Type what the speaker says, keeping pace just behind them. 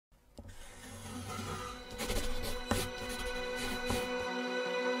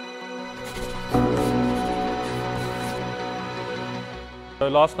So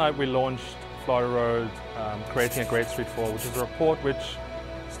last night we launched Florida Road, Creating a Great Street for All, which is a report which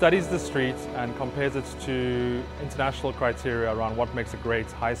studies the street and compares it to international criteria around what makes a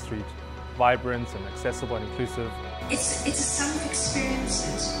great high street vibrant and accessible and inclusive. It's a sum of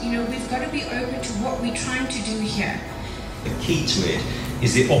experiences. You know, we've got to be open to what we're trying to do here. The key to it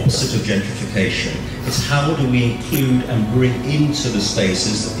is the opposite of gentrification. It's how do we include and bring into the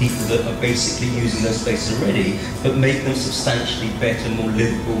spaces the people that are basically using those spaces already, but make them substantially better, more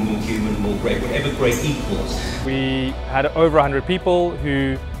livable, more human, more great, whatever great equals. We had over 100 people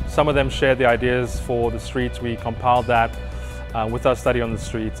who, some of them shared the ideas for the streets. We compiled that with our study on the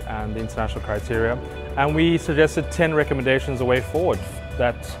street and the international criteria. And we suggested 10 recommendations a way forward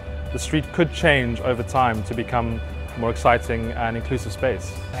that the street could change over time to become more exciting and inclusive space.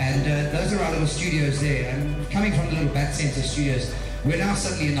 And those are our little studios there. And coming from the little back centre studios, we're now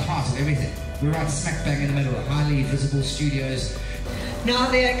suddenly in the heart of everything. We're right smack bang in the middle of highly visible studios. Now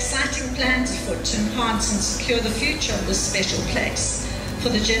there are exciting plans afoot to enhance and secure the future of this special place for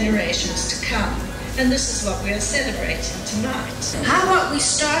the generations to come. And this is what we are celebrating tonight. How about we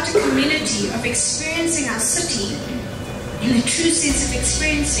start a community of experiencing our city in the true sense of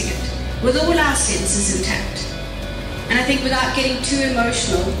experiencing it, with all our senses intact. And I think without getting too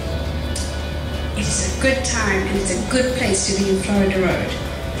emotional, it's a good time and it's a good place to be in Florida Road.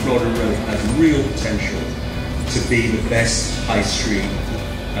 Florida Road has real potential to be the best high street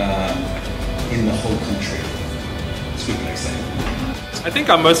in the whole country. That's what I say. I think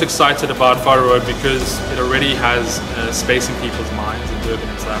I'm most excited about Florida Road because it already has a space in people's minds in Durban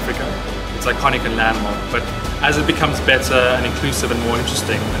and South Africa. It's iconic and landmark, but as it becomes better and inclusive and more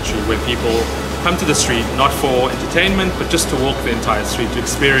interesting, actually, where people come to the street not for entertainment, but just to walk the entire street, to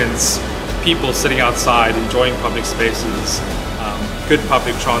experience people sitting outside, enjoying public spaces, good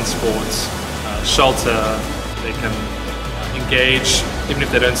public transport, shelter, they can engage even if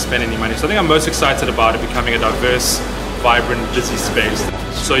they don't spend any money. So I think I'm most excited about it becoming a diverse, vibrant, busy space.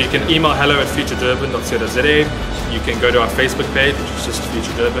 So you can email hello@futuredurban.co.za. You can go to our Facebook page, which is just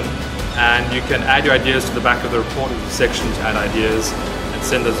Future Durban, and you can add your ideas to the back of the report. There's a section to add ideas and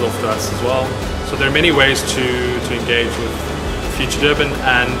send those off to us as well. So there are many ways to engage with Future Durban,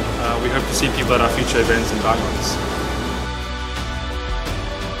 and we hope to see people at our future events and dialogues.